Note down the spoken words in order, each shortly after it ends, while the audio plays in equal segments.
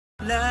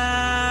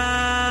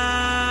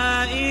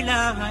لا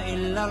إله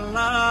إلا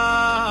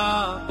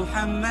الله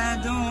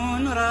محمد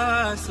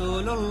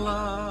رسول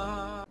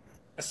الله.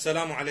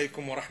 Assalamu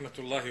alaikum wa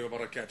rahmatullahi wa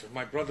barakatuh.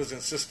 My brothers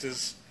and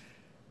sisters,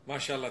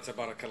 mashallah,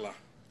 tabarakallah.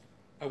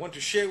 I want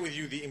to share with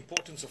you the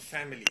importance of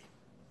family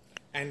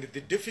and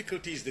the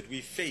difficulties that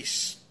we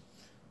face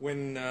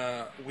when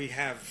we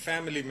have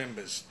family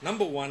members.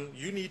 Number one,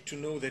 you need to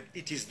know that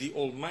it is the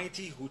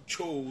Almighty who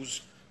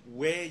chose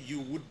where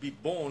you would be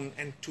born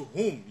and to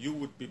whom you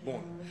would be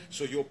born.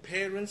 So your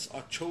parents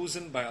are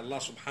chosen by Allah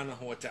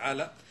subhanahu wa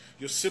ta'ala.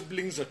 Your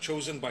siblings are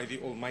chosen by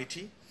the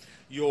Almighty.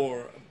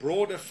 Your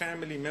broader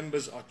family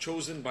members are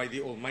chosen by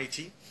the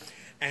Almighty.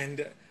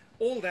 And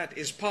all that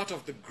is part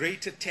of the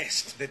greater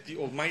test that the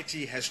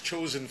Almighty has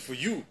chosen for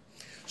you.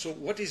 So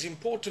what is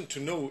important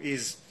to know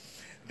is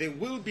there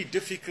will be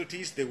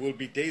difficulties, there will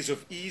be days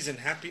of ease and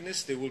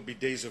happiness, there will be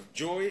days of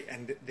joy,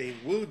 and there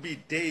will be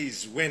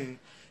days when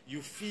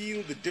you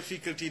feel the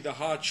difficulty, the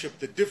hardship,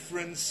 the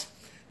difference,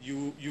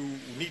 you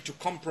need to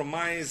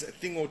compromise a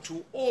thing or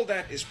two. All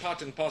that is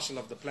part and parcel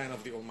of the plan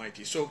of the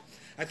Almighty. So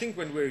I think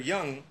when we're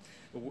young,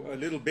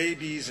 little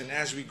babies, and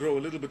as we grow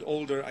a little bit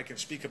older, I can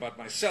speak about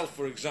myself,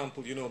 for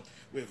example,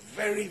 we're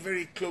very,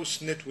 very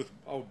close-knit with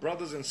our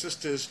brothers and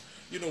sisters.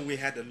 We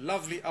had a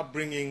lovely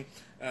upbringing.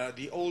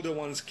 The older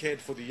ones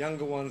cared for the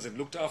younger ones and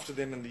looked after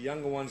them, and the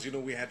younger ones,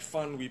 we had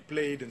fun, we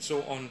played, and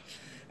so on.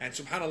 And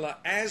subhanAllah,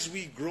 as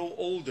we grow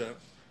older,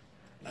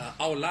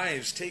 our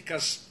lives take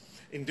us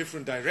in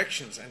different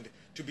directions, and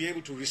to be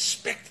able to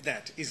respect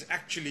that is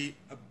actually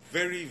a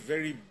very,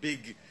 very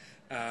big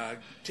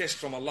test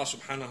from Allah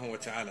subhanahu wa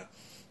ta'ala.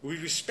 We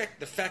respect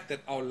the fact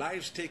that our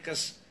lives take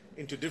us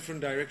into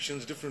different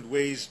directions, different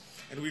ways,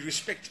 and we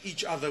respect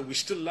each other, we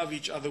still love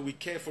each other, we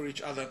care for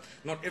each other.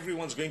 Not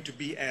everyone's going to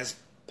be as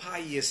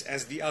pious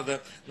as the other,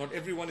 not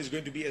everyone is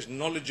going to be as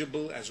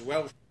knowledgeable, as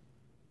wealthy,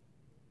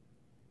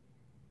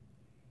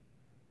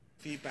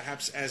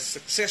 perhaps as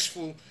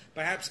successful,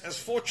 perhaps as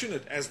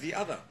fortunate as the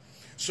other.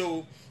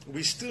 So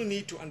we still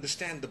need to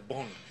understand the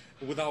bond.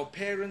 With our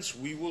parents,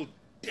 we will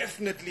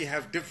definitely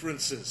have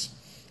differences,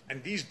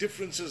 and these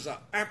differences are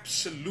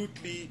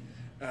absolutely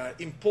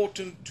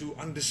important to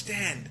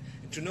understand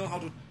and to know how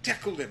to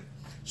tackle them.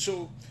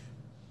 So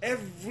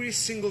every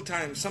single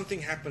time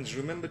something happens,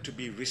 remember to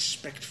be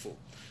respectful.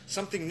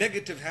 Something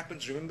negative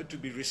happens, remember to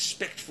be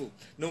respectful.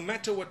 No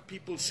matter what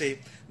people say,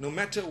 no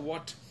matter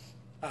what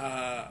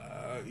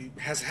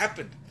has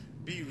happened,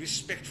 be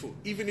respectful.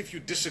 Even if you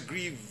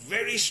disagree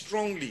very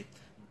strongly,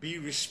 be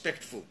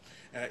respectful.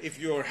 If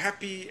you're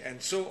happy and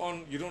so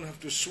on, you don't have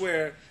to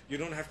swear, you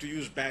don't have to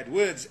use bad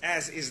words,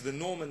 as is the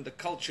norm and the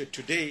culture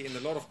today in a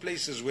lot of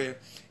places, where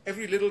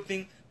every little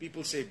thing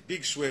people say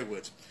big swear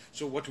words.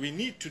 So what we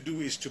need to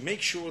do is to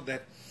make sure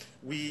that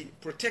we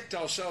protect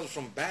ourselves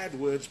from bad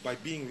words by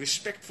being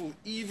respectful,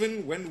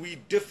 even when we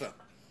differ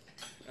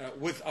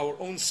with our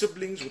own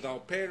siblings, with our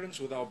parents,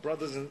 with our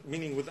brothers,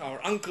 meaning with our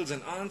uncles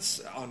and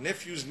aunts, our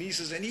nephews,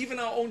 nieces, and even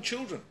our own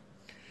children.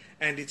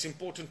 And it's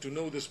important to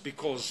know this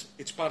because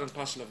it's part and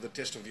parcel of the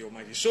test of the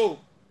Almighty. So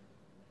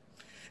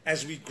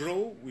as we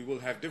grow, we will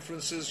have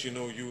differences.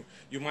 You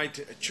might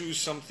choose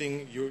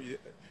something,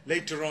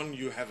 later on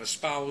you have a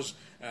spouse,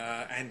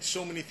 and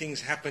so many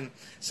things happen.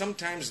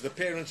 Sometimes the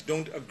parents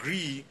don't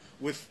agree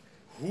with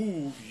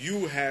who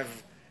you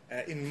have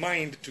in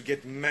mind to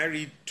get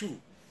married to.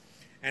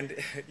 And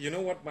you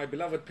know what, my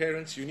beloved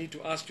parents, you need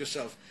to ask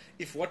yourself,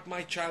 if what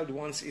my child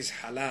wants is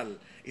halal,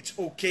 it's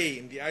okay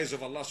in the eyes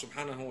of Allah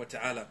subhanahu wa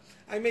ta'ala.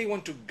 I may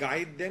want to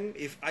guide them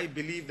if I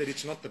believe that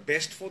it's not the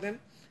best for them.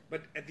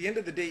 But at the end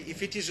of the day,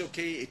 if it is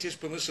okay, it is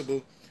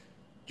permissible,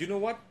 you know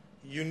what?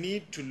 You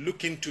need to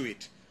look into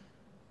it.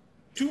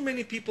 Too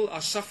many people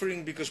are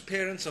suffering because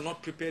parents are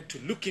not prepared to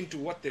look into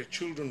what their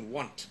children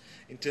want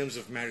in terms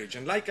of marriage.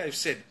 And like I've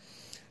said,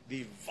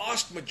 the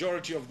vast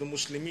majority of the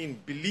Muslimin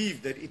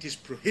believe that it is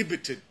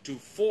prohibited to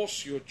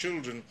force your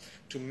children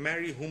to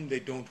marry whom they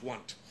don't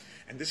want.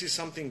 And this is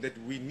something that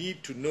we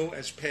need to know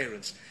as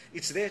parents.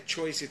 It's their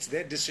choice, it's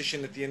their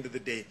decision at the end of the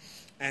day.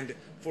 And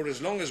for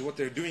as long as what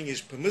they're doing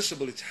is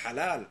permissible, it's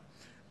halal,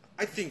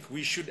 I think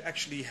we should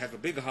actually have a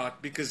big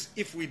heart, because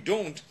if we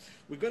don't,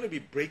 we're going to be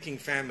breaking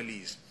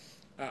families.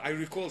 I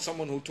recall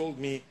someone who told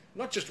me,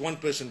 not just one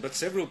person, but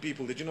several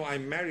people, that, I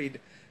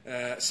married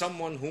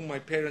someone whom my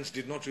parents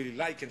did not really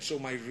like, and so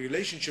my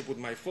relationship with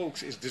my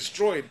folks is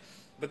destroyed.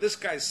 But this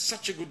guy is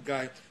such a good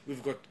guy.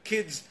 We've got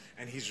kids,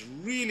 and he's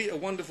really a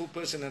wonderful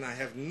person, and I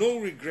have no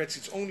regrets.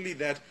 It's only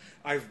that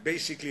I've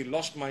basically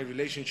lost my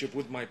relationship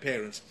with my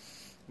parents.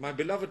 My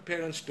beloved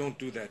parents, don't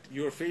do that.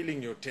 You're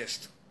failing your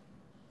test.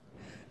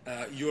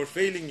 You're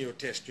failing your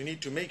test. You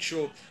need to make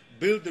sure,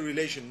 build the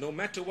relation. No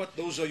matter what,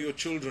 those are your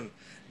children.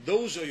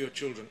 Those are your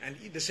children. And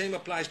the same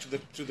applies to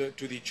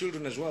the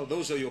children as well.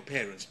 Those are your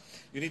parents.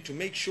 You need to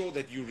make sure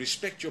that you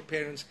respect your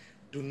parents.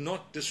 Do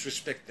not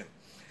disrespect them.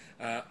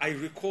 I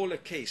recall a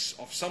case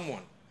of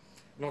someone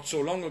not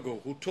so long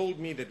ago who told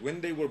me that when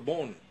they were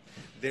born,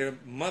 their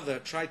mother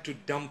tried to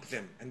dump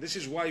them. And this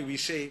is why we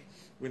say,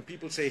 when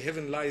people say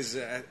heaven lies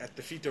at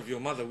the feet of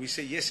your mother, we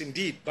say yes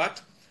indeed,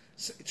 but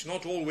It's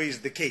not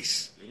always the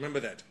case. Remember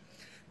that.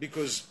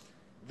 Because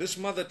this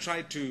mother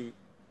tried to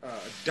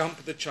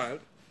dump the child.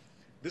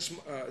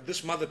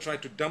 This mother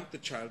tried to dump the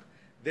child.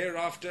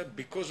 Thereafter,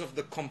 because of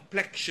the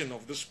complexion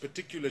of this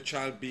particular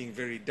child being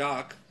very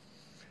dark,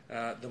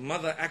 the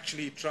mother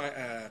actually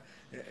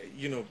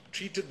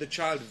treated the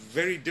child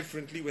very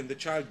differently when the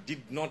child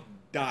did not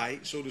die,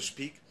 so to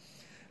speak.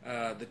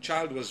 The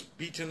child was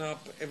beaten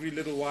up every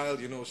little while,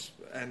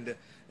 and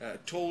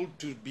told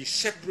to be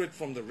separate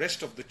from the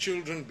rest of the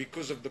children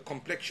because of the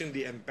complexion,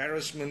 the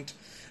embarrassment.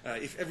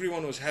 If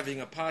everyone was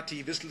having a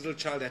party, this little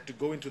child had to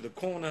go into the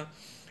corner.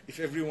 If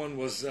everyone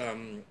was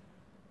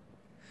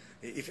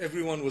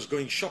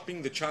going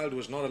shopping, the child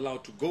was not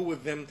allowed to go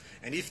with them.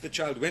 And if the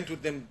child went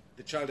with them,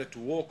 the child had to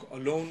walk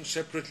alone,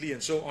 separately,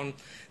 and so on.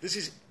 This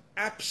is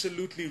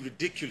absolutely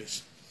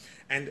ridiculous.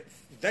 And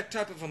that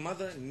type of a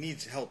mother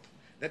needs help.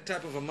 That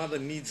type of a mother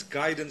needs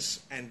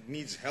guidance and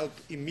needs help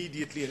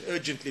immediately and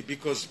urgently,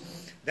 because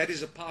that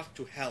is a path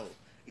to hell.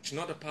 It's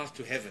not a path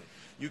to heaven.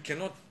 You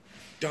cannot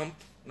dump,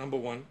 number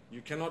one.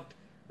 You cannot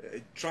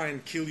try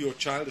and kill your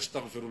child,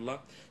 astaghfirullah.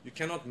 You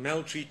cannot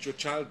maltreat your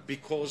child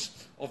because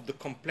of the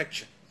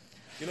complexion.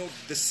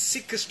 The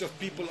sickest of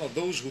people are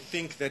those who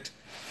think that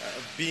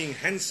being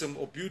handsome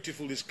or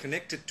beautiful is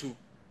connected to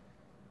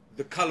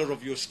the color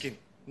of your skin.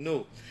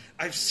 No.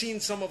 I've seen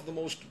some of the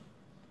most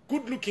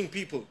good-looking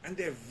people, and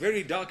they're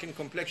very dark in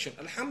complexion.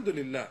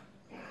 Alhamdulillah.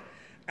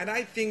 And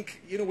I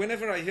think,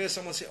 whenever I hear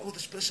someone say, oh,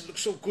 this person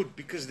looks so good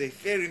because they're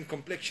fair in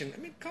complexion.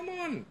 I mean, come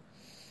on.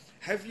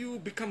 Have you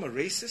become a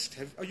racist?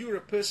 Are you a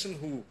person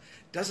who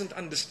doesn't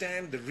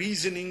understand the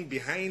reasoning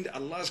behind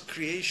Allah's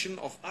creation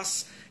of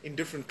us in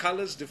different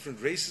colors,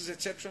 different races,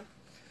 etc.?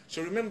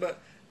 So remember,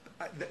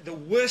 the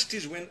worst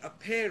is when a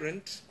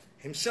parent,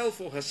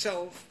 himself or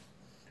herself,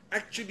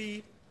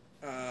 actually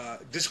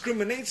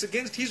discriminates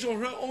against his or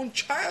her own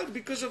child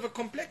because of a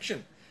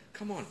complexion.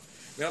 Come on.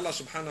 May Allah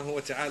subhanahu wa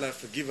ta'ala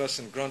forgive us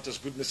and grant us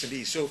goodness and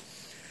ease. So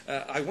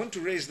I want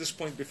to raise this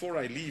point before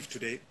I leave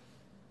today.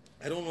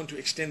 I don't want to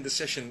extend the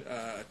session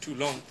too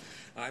long.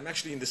 I'm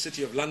actually in the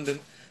city of London.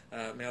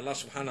 May Allah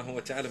subhanahu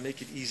wa ta'ala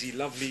make it easy,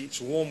 lovely. It's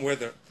warm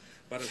weather,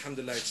 but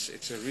alhamdulillah,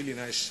 it's a really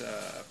nice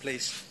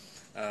place.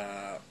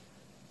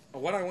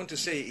 What I want to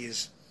say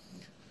is,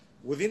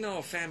 within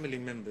our family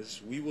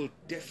members, we will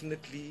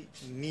definitely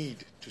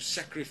need to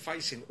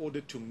sacrifice in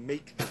order to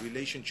make the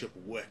relationship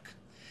work.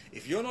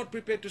 If you're not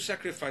prepared to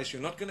sacrifice,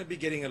 you're not going to be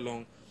getting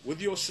along with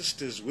your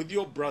sisters, with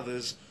your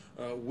brothers,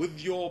 with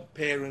your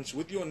parents,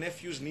 with your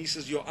nephews,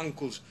 nieces, your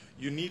uncles.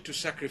 You need to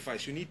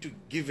sacrifice. You need to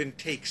give and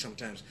take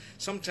sometimes.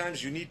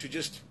 Sometimes you need to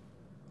just,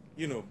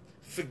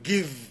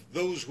 forgive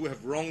those who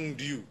have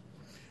wronged you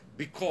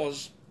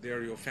because they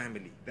are your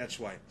family. That's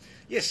why.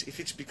 Yes, if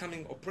it's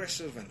becoming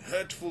oppressive and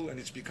hurtful and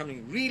it's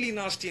becoming really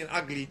nasty and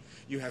ugly,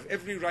 you have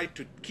every right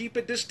to keep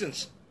a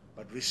distance,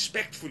 but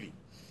respectfully.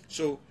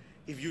 So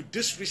if you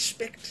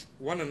disrespect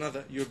one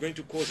another, you're going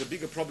to cause a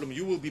bigger problem.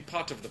 You will be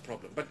part of the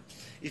problem. But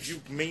if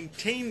you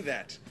maintain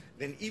that,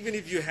 then even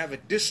if you have a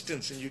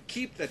distance and you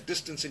keep that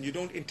distance and you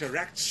don't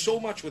interact so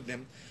much with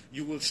them,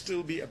 you will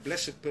still be a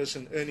blessed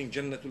person earning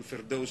Jannatul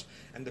Firdaus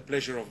and the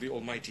pleasure of the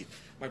Almighty.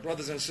 My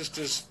brothers and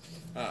sisters,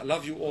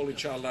 love you all,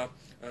 inshallah.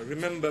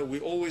 Remember, we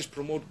always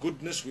promote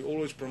goodness, we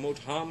always promote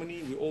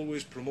harmony, we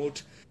always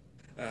promote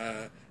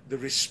the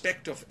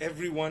respect of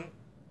everyone.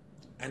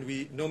 And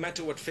we, no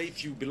matter what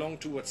faith you belong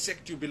to, what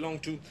sect you belong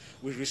to,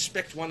 we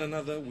respect one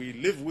another, we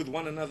live with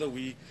one another,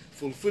 we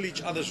fulfill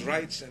each other's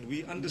rights, and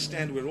we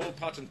understand we're all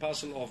part and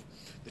parcel of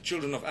the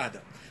children of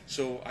Adam.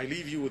 So I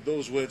leave you with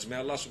those words. May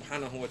Allah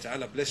subhanahu wa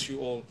ta'ala bless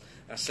you all.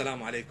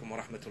 Assalamu alaikum wa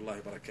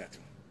rahmatullahi wa barakatuh.